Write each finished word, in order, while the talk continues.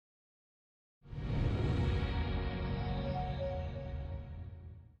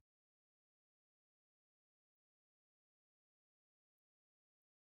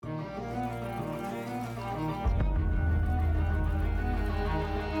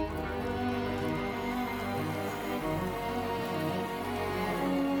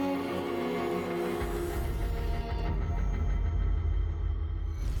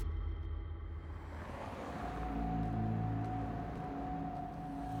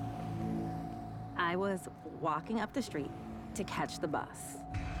I was walking up the street to catch the bus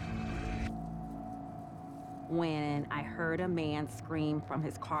when I heard a man scream from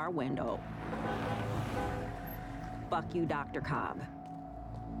his car window, "Fuck you, Dr. Cobb."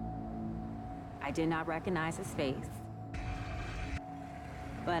 I did not recognize his face,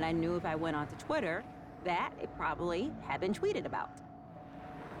 but I knew if I went onto Twitter that it probably had been tweeted about.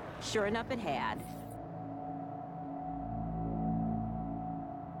 Sure enough, it had.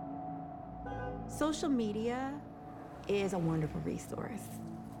 Social media is a wonderful resource,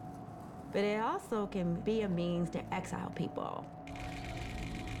 but it also can be a means to exile people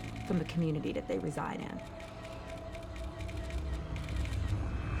from the community that they reside in.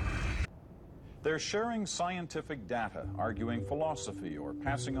 They're sharing scientific data, arguing philosophy, or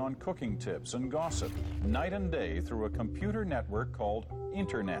passing on cooking tips and gossip, night and day through a computer network called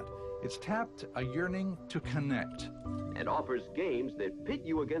Internet. It's tapped a yearning to connect. And offers games that pit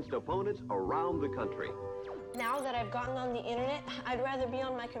you against opponents around the country. Now that I've gotten on the internet, I'd rather be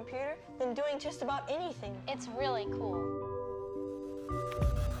on my computer than doing just about anything. It's really cool.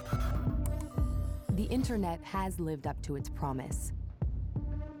 The internet has lived up to its promise.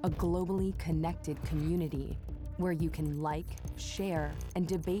 A globally connected community where you can like, share, and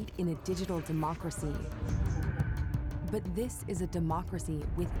debate in a digital democracy. But this is a democracy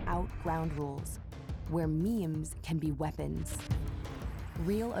without ground rules, where memes can be weapons.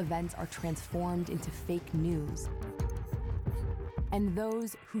 Real events are transformed into fake news. And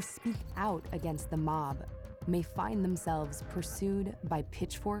those who speak out against the mob may find themselves pursued by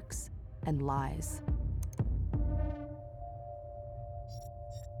pitchforks and lies.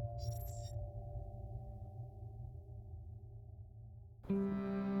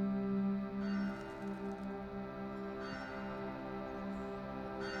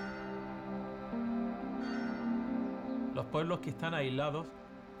 Los pueblos que están aislados,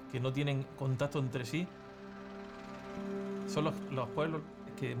 que no tienen contacto entre sí, son los pueblos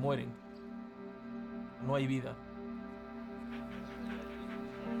que mueren. No hay vida.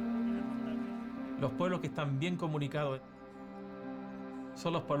 Los pueblos que están bien comunicados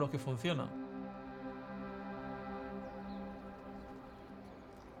son los pueblos que funcionan.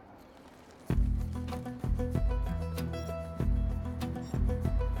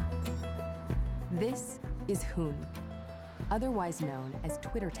 This is Hoon, otherwise known as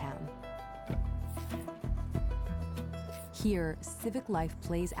Twitter Town. Here, civic life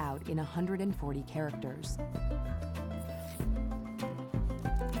plays out in 140 characters.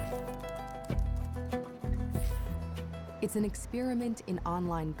 It's an experiment in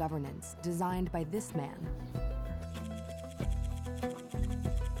online governance designed by this man,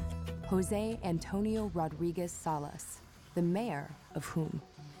 Jose Antonio Rodriguez Salas, the mayor of Hoon.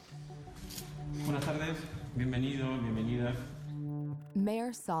 Buenas tardes, bienvenido, bienvenida.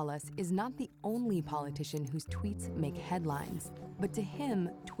 Mayor Salas is not the only politician whose tweets make headlines, but to him,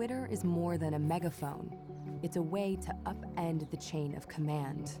 Twitter is more than a megaphone. It's a way to upend the chain of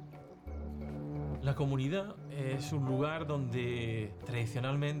command. La comunidad es un lugar donde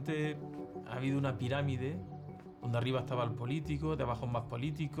tradicionalmente ha habido una pirámide, donde arriba estaba el político, de abajo más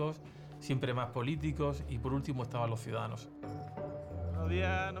políticos, siempre más políticos y por último estaban los ciudadanos. Buenos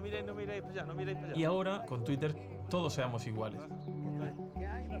días, no miréis para allá, no miréis para allá. Y ahora, con Twitter, todos seamos iguales.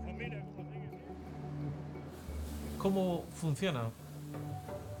 ¿Cómo funciona?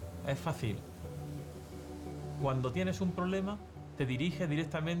 Es fácil. Cuando tienes un problema, te diriges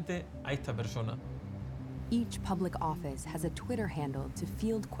directamente a esta persona. Each public office has a Twitter handle to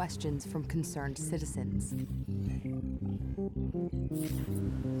field questions from concerned citizens.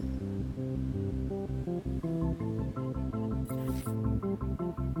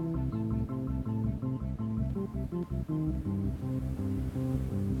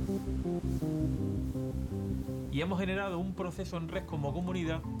 Y hemos generado un proceso en red como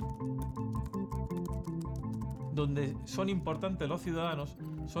comunidad donde son importantes los ciudadanos,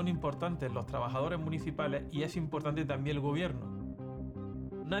 son importantes los trabajadores municipales y es importante también el gobierno.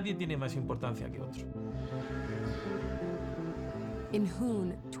 Nadie tiene más importancia que otro. In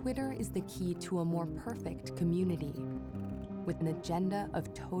Hoon, Twitter is the key to a more perfect community, with an agenda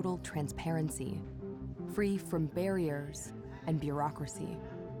of total transparency, free from barriers and bureaucracy.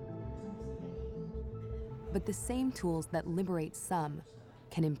 But the same tools that liberate some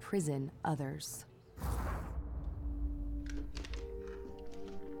can imprison others.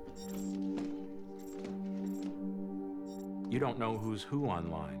 You don't know who's who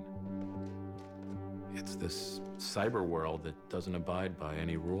online. It's this cyber world that doesn't abide by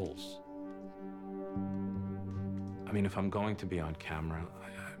any rules. I mean, if I'm going to be on camera, I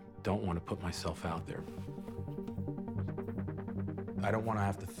don't want to put myself out there. I don't want to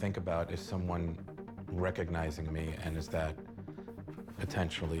have to think about if someone recognizing me and as that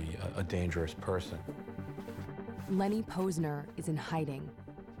potentially a dangerous person. Lenny Posner is in hiding,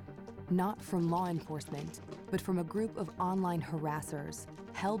 not from law enforcement, but from a group of online harassers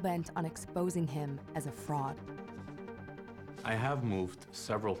hell-bent on exposing him as a fraud. I have moved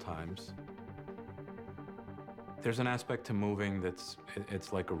several times. There's an aspect to moving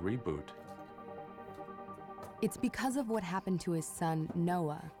it's like a reboot. It's because of what happened to his son,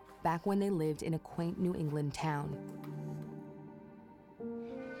 Noah, back when they lived in a quaint New England town.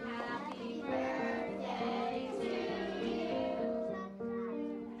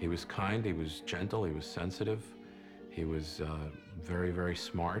 He was kind, he was gentle, he was sensitive, he was very, very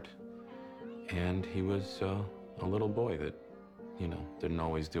smart, and he was a little boy that, you know, didn't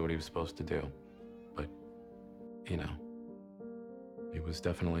always do what he was supposed to do. But, you know, he was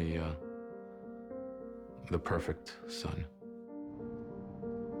definitely the perfect son.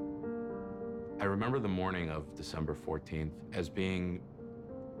 I remember the morning of December 14th as being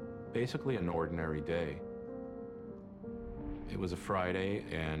basically an ordinary day. It was a Friday,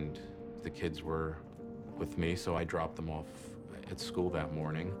 and the kids were with me, so I dropped them off at school that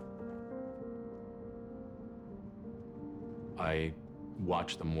morning. I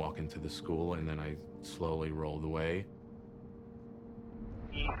watched them walk into the school, and then I slowly rolled away.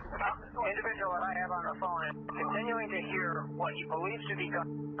 The individual that I have on the phone is continuing to hear what he believes to be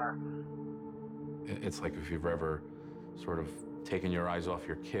gunfire. It's like if you've ever sort of taken your eyes off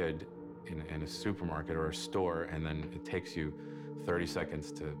your kid in a supermarket or a store, and then it takes you 30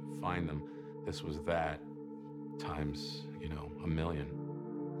 seconds to find them. This was that times, you know, a million.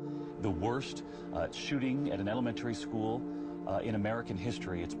 The worst shooting at an elementary school in American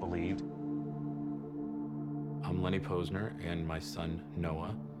history, it's believed. I'm Lenny Posner, and my son,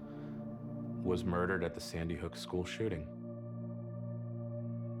 Noah, was murdered at the Sandy Hook school shooting.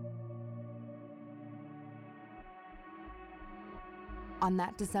 On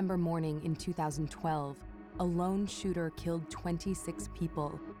that December morning in 2012, a lone shooter killed 26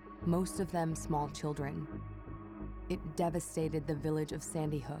 people, most of them small children. It devastated the village of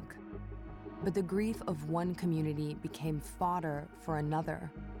Sandy Hook. But the grief of one community became fodder for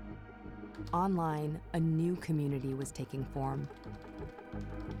another. Online, a new community was taking form.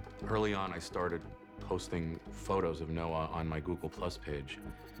 Early on, I started posting photos of Noah on my Google Plus page,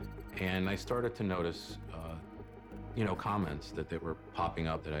 and I started to notice you know, comments that they were popping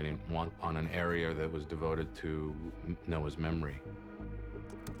up that I didn't want on an area that was devoted to Noah's memory.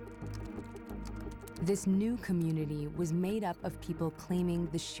 This new community was made up of people claiming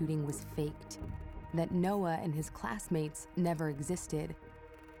the shooting was faked, that Noah and his classmates never existed,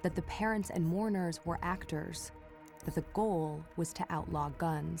 that the parents and mourners were actors, that the goal was to outlaw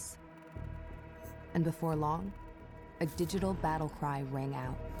guns. And before long, a digital battle cry rang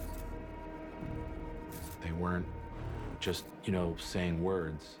out. They weren't just, you know, saying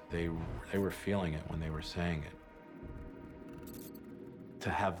words. They were feeling it when they were saying it. To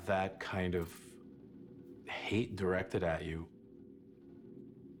have that kind of hate directed at you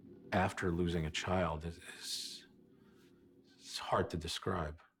after losing a child is it's hard to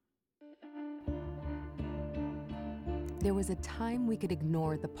describe. There was a time we could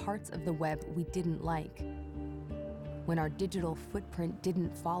ignore the parts of the web we didn't like, when our digital footprint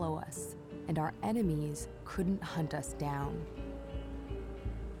didn't follow us and our enemies couldn't hunt us down.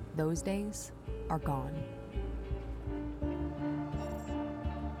 Those days are gone.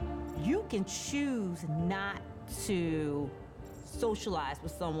 You can choose not to socialize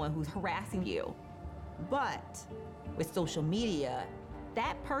with someone who's harassing you, but with social media,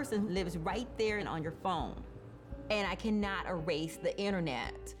 that person lives right there and on your phone, and I cannot erase the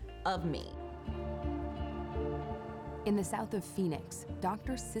internet of me. In the south of Phoenix,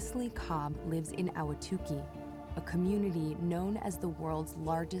 Dr. Cicely Cobb lives in Ahwatukee, a community known as the world's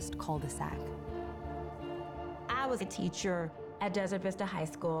largest cul-de-sac. I was a teacher at Desert Vista High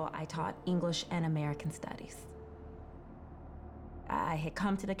School. I taught English and American Studies. I had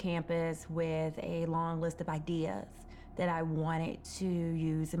come to the campus with a long list of ideas that I wanted to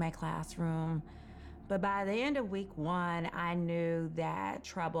use in my classroom. But by the end of week one, I knew that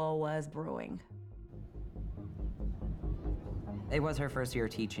trouble was brewing. It was her first year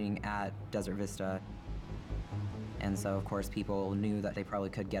teaching at Desert Vista. And so, of course, people knew that they probably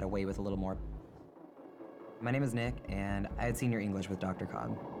could get away with a little more. My name is Nick, and I had senior English with Dr.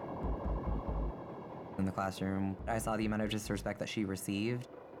 Cobb. In the classroom, I saw the amount of disrespect that she received.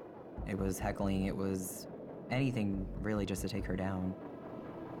 It was heckling, it was anything really just to take her down.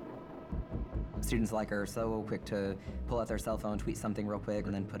 Students like her are so quick to pull out their cell phone, tweet something real quick,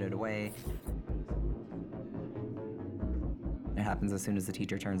 and then put it away. It happens as soon as the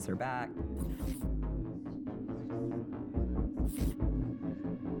teacher turns their back.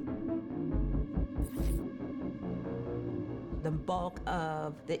 bulk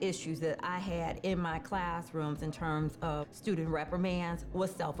of the issues that I had in my classrooms in terms of student reprimands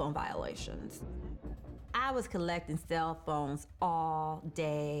was cell phone violations. I was collecting cell phones all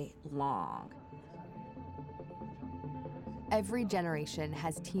day long. Every generation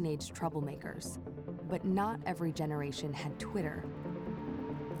has teenage troublemakers, but not every generation had Twitter.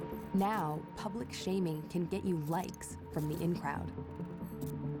 Now, public shaming can get you likes from the in-crowd.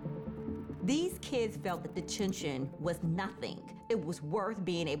 These kids felt that detention was nothing. It was worth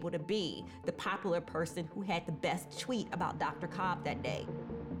being able to be the popular person who had the best tweet about Dr. Cobb that day.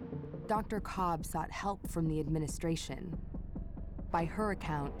 Dr. Cobb sought help from the administration. By her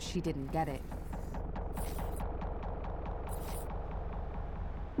account, she didn't get it.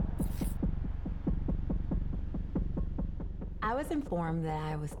 I was informed that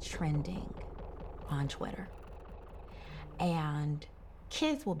I was trending on Twitter. And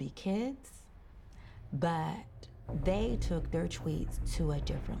kids will be kids, but they took their tweets to a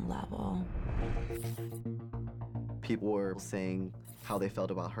different level. People were saying how they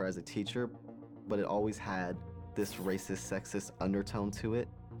felt about her as a teacher, but it always had this racist, sexist undertone to it,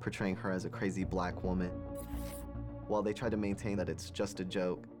 portraying her as a crazy black woman. While they tried to maintain that it's just a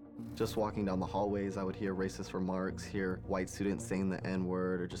joke, just walking down the hallways, I would hear racist remarks, hear white students saying the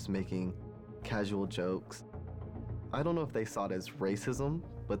N-word or just making casual jokes. I don't know if they saw it as racism,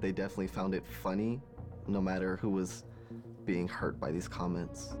 but they definitely found it funny, no matter who was being hurt by these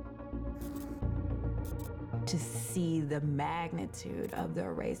comments. To see the magnitude of the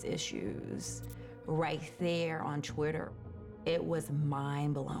race issues right there on Twitter, it was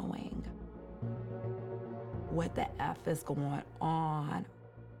mind-blowing. What the F is going on?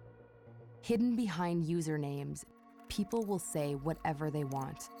 Hidden behind usernames, people will say whatever they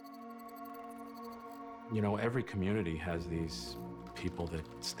want. You know, every community has these people that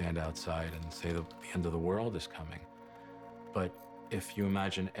stand outside and say the end of the world is coming. But if you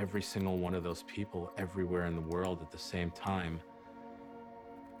imagine every single one of those people everywhere in the world at the same time,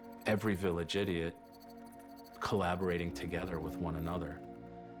 every village idiot collaborating together with one another,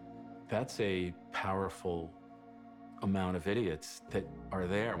 that's a powerful amount of idiots that are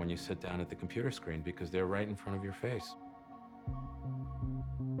there when you sit down at the computer screen because they're right in front of your face.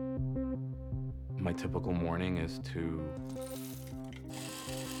 My typical morning is to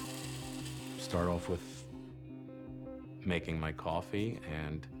start off with making my coffee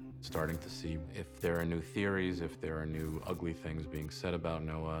and starting to see if there are new theories, if there are new ugly things being said about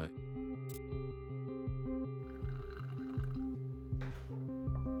Noah.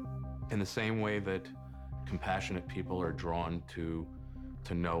 In the same way that compassionate people are drawn to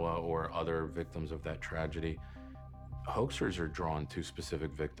Noah or other victims of that tragedy, hoaxers are drawn to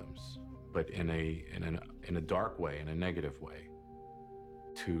specific victims, but in a dark way, in a negative way,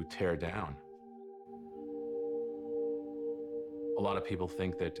 to tear down. A lot of people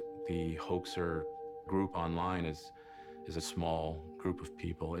think that the hoaxer group online is a small group of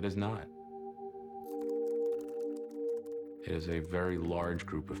people. It is not. It is a very large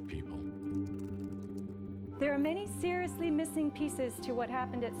group of people. There are many seriously missing pieces to what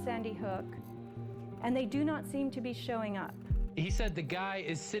happened at Sandy Hook, and they do not seem to be showing up. He said the guy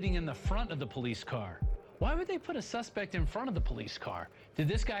is sitting in the front of the police car. Why would they put a suspect in front of the police car? Did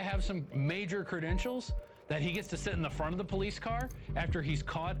this guy have some major credentials that he gets to sit in the front of the police car after he's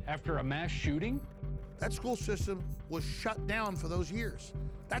caught after a mass shooting? That school system was shut down for those years.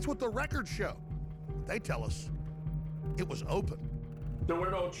 That's what the records show. They tell us it was open. There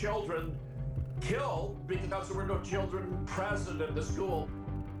were no children killed because there were no children present in the school.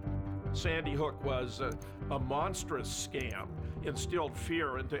 Sandy Hook was a monstrous scam, instilled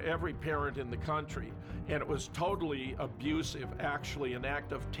fear into every parent in the country, and it was totally abusive, actually an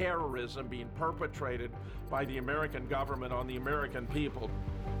act of terrorism being perpetrated by the American government on the American people,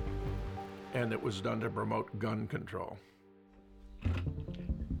 and it was done to promote gun control.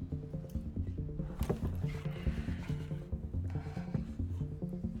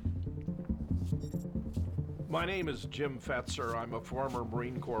 My name is Jim Fetzer. I'm a former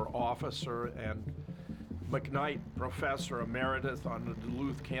Marine Corps officer and McKnight Professor Emeritus on the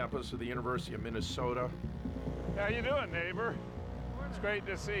Duluth campus of the University of Minnesota. How you doing, neighbor? It's great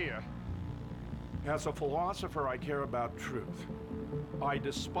to see you. As a philosopher, I care about truth. I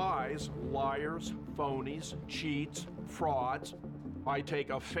despise liars, phonies, cheats, frauds. I take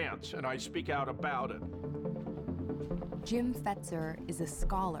offense and I speak out about it. Jim Fetzer is a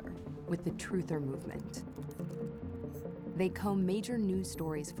scholar with the Truther movement. They comb major news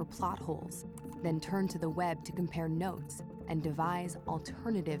stories for plot holes, then turn to the web to compare notes and devise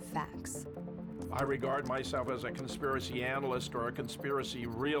alternative facts. I regard myself as a conspiracy analyst or a conspiracy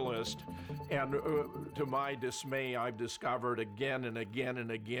realist, and to my dismay, I've discovered again and again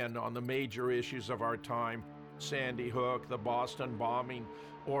and again on the major issues of our time, Sandy Hook, the Boston bombing,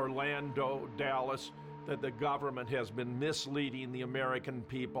 Orlando, Dallas, that the government has been misleading the American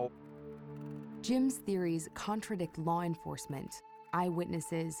people. Jim's theories contradict law enforcement,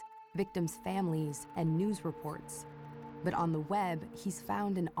 eyewitnesses, victims' families, and news reports. But on the web, he's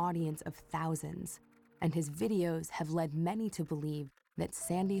found an audience of thousands, and his videos have led many to believe that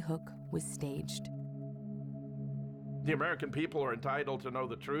Sandy Hook was staged. The American people are entitled to know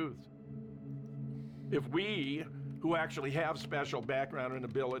the truth. If we, who actually have special background and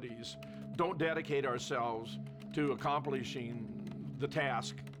abilities, don't dedicate ourselves to accomplishing the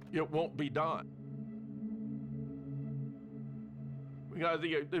task, it won't be done.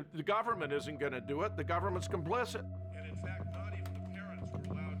 The government isn't going to do it. The government's complicit. And in fact, not even the parents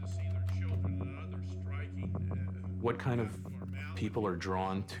were allowed to see their children in another striking. What kind of people are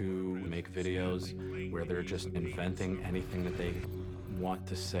drawn to make videos where they're just inventing anything that they want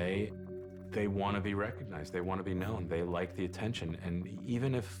to say? They want to be recognized. They want to be known. They like the attention. And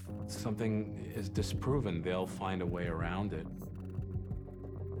even if something is disproven, they'll find a way around it.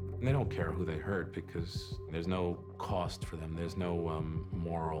 And they don't care who they hurt because there's no cost for them. There's no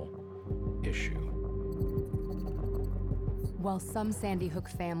moral issue. While some Sandy Hook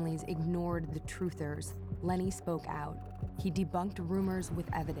families ignored the truthers, Lenny spoke out. He debunked rumors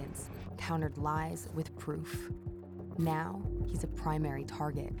with evidence, countered lies with proof. Now, he's a primary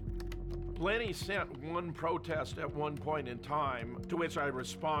target. Lenny sent one protest at one point in time, to which I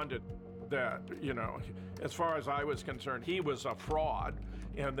responded that, as far as I was concerned, he was a fraud,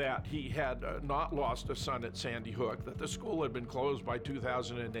 and that he had not lost a son at Sandy Hook, that the school had been closed by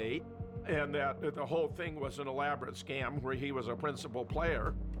 2008, and that the whole thing was an elaborate scam where he was a principal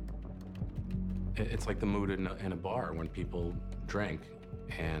player. It's like the mood in a bar when people drink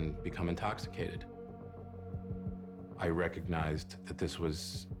and become intoxicated. I recognized that this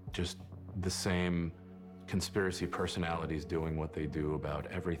was just the same conspiracy personalities doing what they do about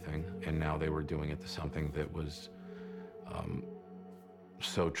everything, and now they were doing it to something that was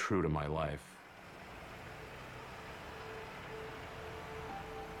so true to my life.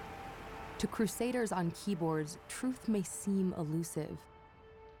 To crusaders on keyboards, truth may seem elusive.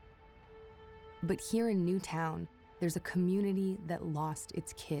 But here in Newtown, there's a community that lost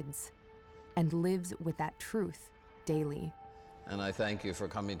its kids and lives with that truth daily. And I thank you for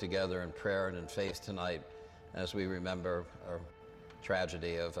coming together in prayer and in faith tonight as we remember our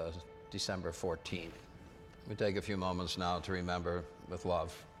tragedy of December 14th. We take a few moments now to remember with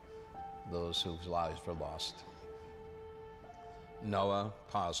love those whose lives were lost. Noah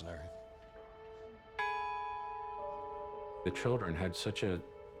Posner. The children had such a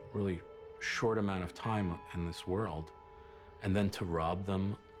really short amount of time in this world, and then to rob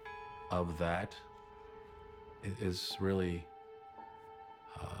them of that is really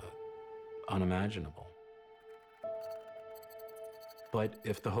unimaginable. But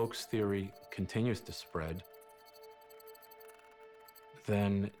if the hoax theory continues to spread,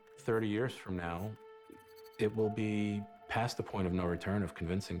 then 30 years from now, it will be past the point of no return of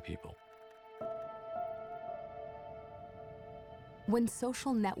convincing people. When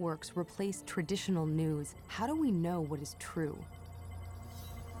social networks replace traditional news, how do we know what is true?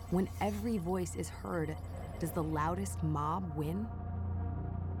 When every voice is heard, does the loudest mob win?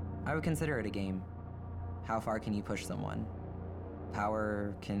 I would consider it a game. How far can you push someone?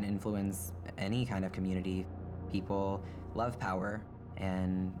 Power can influence any kind of community. People love power,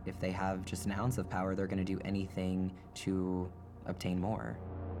 and if they have just an ounce of power, they're going to do anything to obtain more.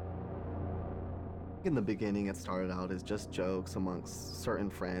 In the beginning, it started out as just jokes amongst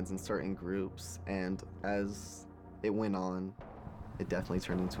certain friends and certain groups, and as it went on, it definitely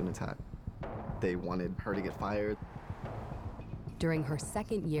turned into an attack. They wanted her to get fired. During her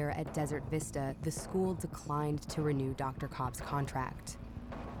second year at Desert Vista, the school declined to renew Dr. Cobb's contract.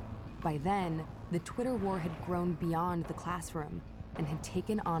 By then, the Twitter war had grown beyond the classroom and had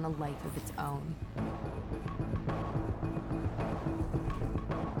taken on a life of its own.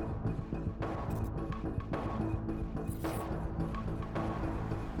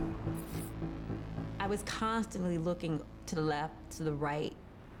 I was constantly looking to the left, to the right.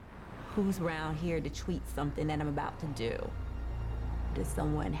 Who's around here to tweet something that I'm about to do? Does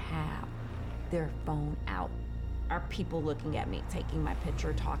someone have their phone out? Are people looking at me, taking my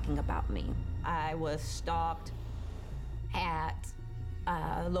picture, talking about me? I was stalked at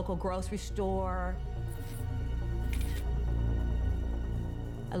a local grocery store,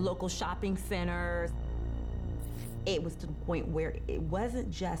 a local shopping center. It was to the point where it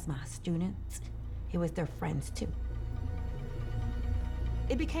wasn't just my students, it was their friends too.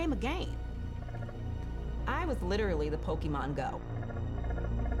 It became a game. I was literally the Pokemon Go.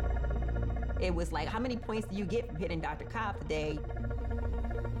 It was like, how many points do you get from hitting Dr. Cobb today?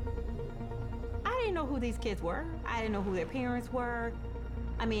 I didn't know who these kids were. I didn't know who their parents were.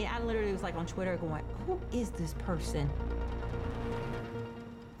 I mean, I literally was like on Twitter going, who is this person?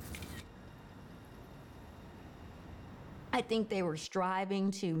 I think they were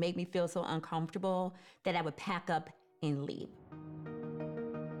striving to make me feel so uncomfortable that I would pack up and leave.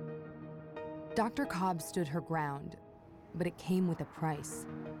 Dr. Cobb stood her ground, but it came with a price.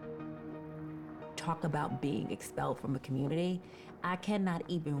 Talk about being expelled from a community. I cannot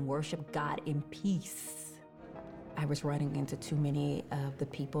even worship God in peace. I was running into too many of the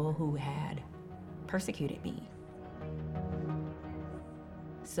people who had persecuted me.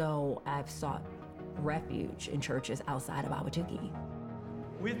 So I've sought refuge in churches outside of Ahwatukee.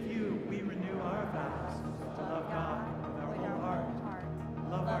 With you, we renew our vows to love God with our whole heart,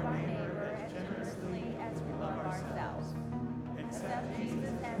 love our neighbor as generously as we love ourselves. Accept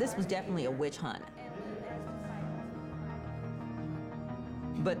Jesus. This was definitely a witch hunt.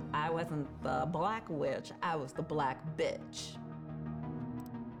 But I wasn't the black witch, I was the black bitch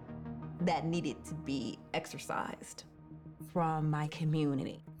that needed to be exorcised from my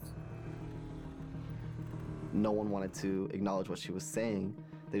community. No one wanted to acknowledge what she was saying.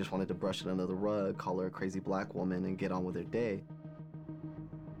 They just wanted to brush it under the rug, call her a crazy black woman, and get on with their day.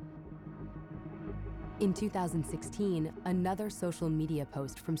 In 2016, another social media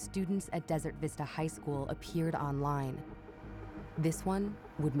post from students at Desert Vista High School appeared online. This one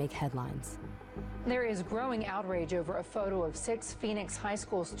would make headlines. There is growing outrage over a photo of 6 Phoenix high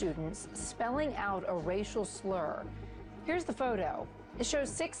school students spelling out a racial slur. Here's the photo. It shows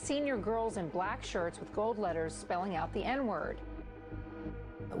 6 senior girls in black shirts with gold letters spelling out the N-word.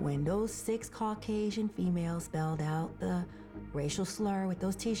 When those 6 Caucasian females spelled out the racial slur with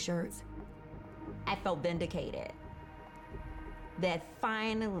those t-shirts, I felt vindicated. That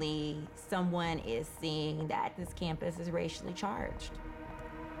finally someone is seeing that this campus is racially charged.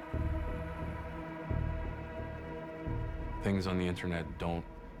 Things on the internet don't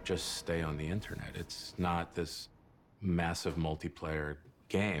just stay on the internet. It's not this massive multiplayer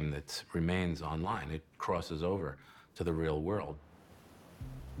game that remains online. It crosses over to the real world.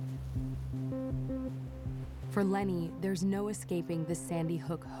 For Lenny, there's no escaping the Sandy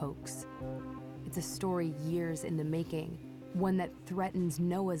Hook hoax. It's a story years in the making, one that threatens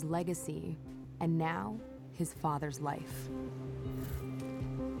Noah's legacy, and now his father's life.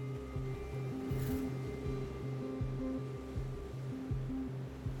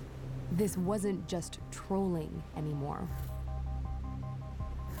 This wasn't just trolling anymore.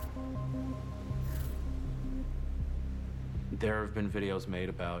 There have been videos made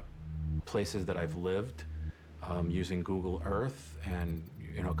about places that I've lived using Google Earth and,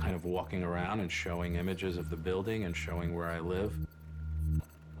 you know, kind of walking around and showing images of the building and showing where I live.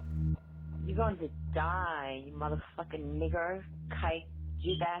 You're going to die, you motherfucking nigger, kike,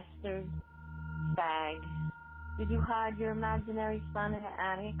 Jew bastard, fag. Did you hide your imaginary son in the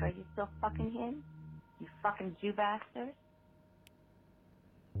attic? Are you still fucking him? You fucking Jew bastard?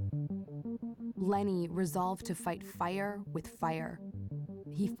 Lenny resolved to fight fire with fire.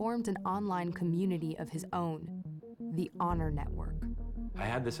 He formed an online community of his own, the Honor Network. I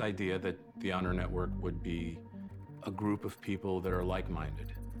had this idea that the Honor Network would be a group of people that are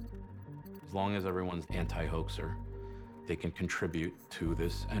like-minded. As long as everyone's anti-hoaxer, they can contribute to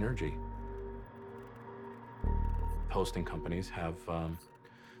this energy. Hosting companies have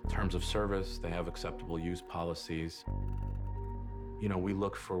terms of service, they have acceptable use policies. You know, we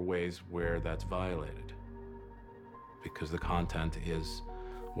look for ways where that's violated because the content is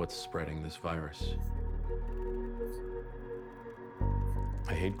what's spreading this virus.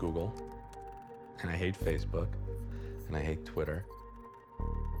 I hate Google, and I hate Facebook, and I hate Twitter.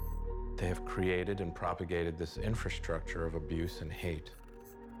 They have created and propagated this infrastructure of abuse and hate,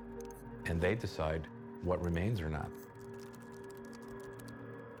 and they decide what remains or not.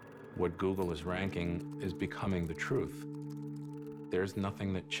 What Google is ranking is becoming the truth. There's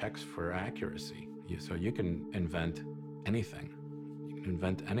nothing that checks for accuracy. So you can invent anything. You can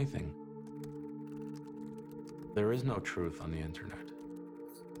invent anything. There is no truth on the internet.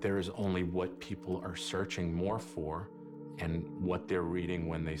 There is only what people are searching more for and what they're reading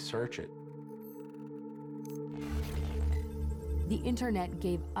when they search it. The internet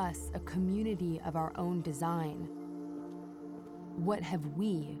gave us a community of our own design. What have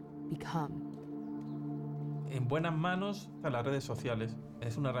we become? En buenas manos, las redes sociales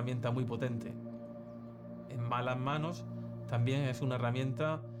es una herramienta muy potente. En malas manos, también es una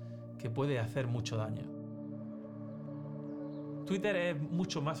herramienta que puede hacer mucho daño. Twitter es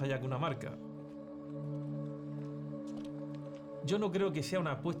mucho más allá que una marca. Yo no creo que sea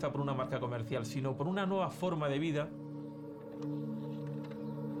una apuesta por una marca comercial, sino por una nueva forma de vida.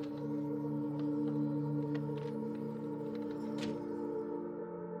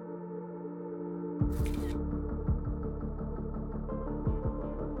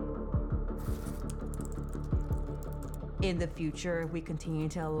 In the future, if we continue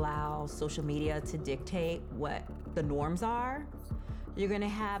to allow social media to dictate what the norms are, you're gonna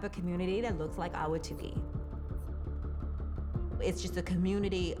have a community that looks like S02E. It's just a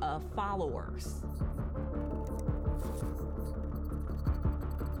community of followers.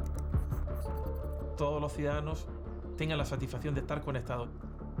 Todos los ciudadanos tengan la satisfacción de estar conectados.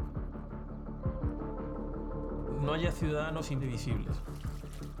 No haya ciudadanos indivisibles.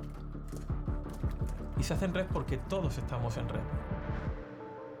 Y se hace en red porque todos estamos en red.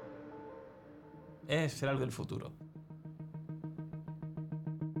 Será algo del futuro.